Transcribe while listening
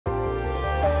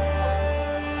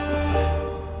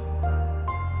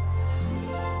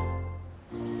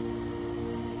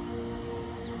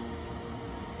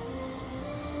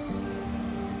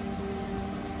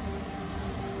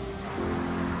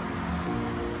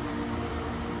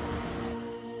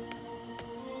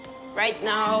Right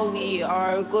now, we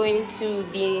are going to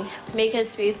the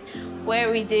makerspace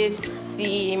where we did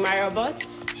the Mairabot.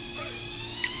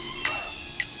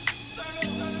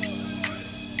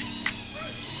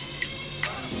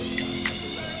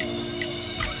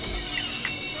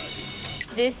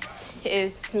 This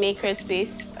is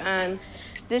makerspace, and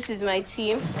this is my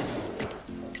team.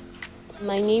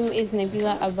 My name is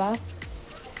Nabila Abbas.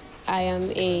 I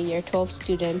am a Year 12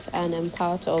 student, and I'm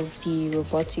part of the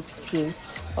robotics team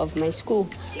of my school.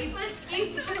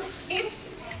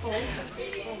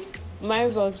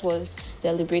 Mairabot was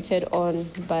deliberated on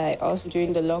by us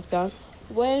during the lockdown.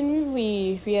 When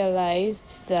we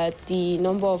realized that the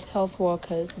number of health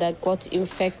workers that got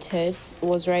infected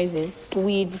was rising,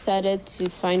 we decided to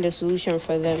find a solution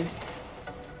for them.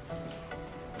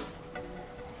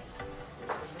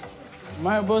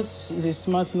 Mairabot is a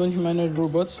smart non-humanoid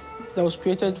robot that was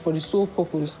created for the sole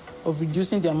purpose of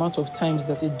reducing the amount of times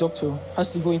that a doctor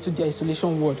has to go into the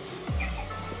isolation ward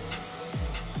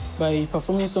by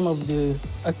performing some of the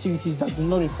activities that do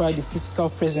not require the physical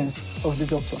presence of the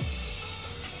doctor.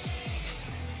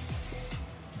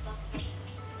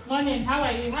 Morning, how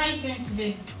are you? How are you doing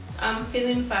today? I'm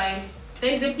feeling fine.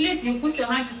 There's a place you put your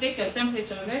hand to take your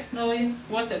temperature. Let's know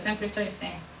what your temperature is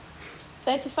saying.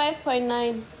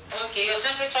 35.9. Okay, your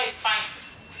temperature is fine.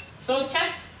 So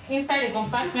check inside the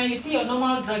compartment. You see your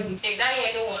normal drug you take. That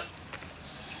yellow one.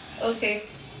 Okay.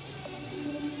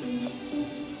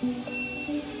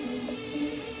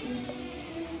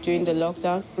 During the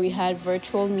lockdown, we had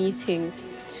virtual meetings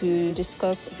to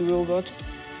discuss the robot.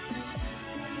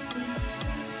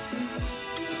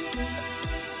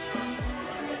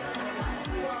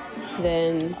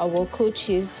 Then our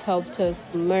coaches helped us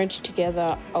merge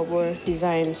together our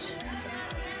designs.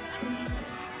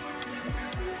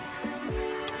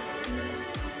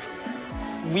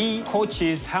 We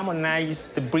coaches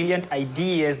harmonized the brilliant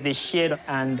ideas they shared,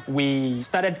 and we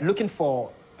started looking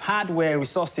for hardware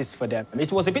resources for them.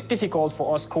 It was a bit difficult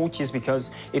for us coaches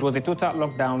because it was a total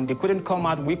lockdown. They couldn't come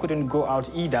out, we couldn't go out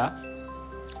either.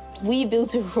 We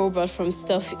built a robot from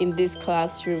stuff in this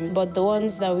classroom, but the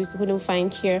ones that we couldn't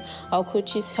find here, our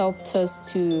coaches helped us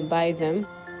to buy them.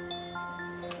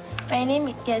 My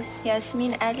name is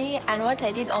Yasmin Ali, and what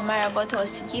I did on Mairabot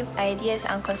was to give ideas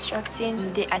and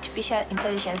constructing the artificial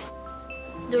intelligence.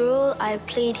 The role I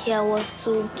played here was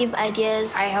to give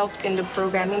ideas. I helped in the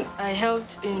programming. I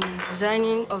helped in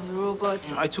designing of the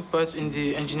robot. I took part in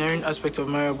the engineering aspect of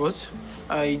Mairabot.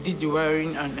 I did the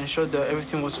wiring and ensured that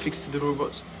everything was fixed to the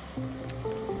robot.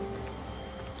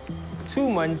 2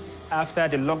 months after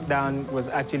the lockdown was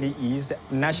actually eased,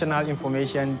 National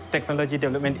Information Technology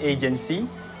Development Agency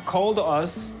called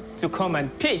us to come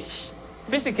and pitch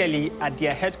physically at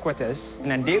their headquarters,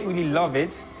 and they really love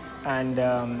it. And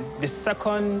the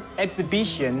second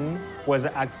exhibition was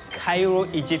at Cairo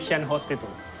Egyptian Hospital.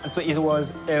 And so it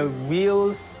was a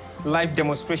real live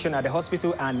demonstration at the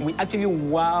hospital, and we actually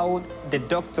wowed the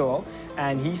doctor,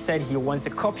 and he said he wants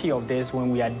a copy of this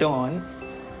when we are done.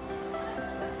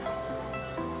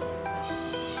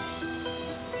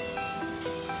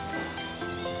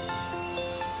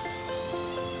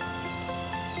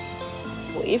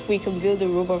 If we can build a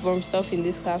robot from stuff in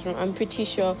this classroom, I'm pretty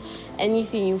sure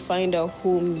anything you find at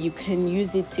home, you can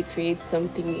use it to create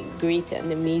something great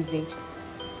and amazing.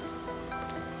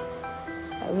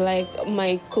 Like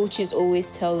my coaches always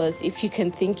tell us, if you can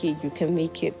think it, you can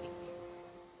make it.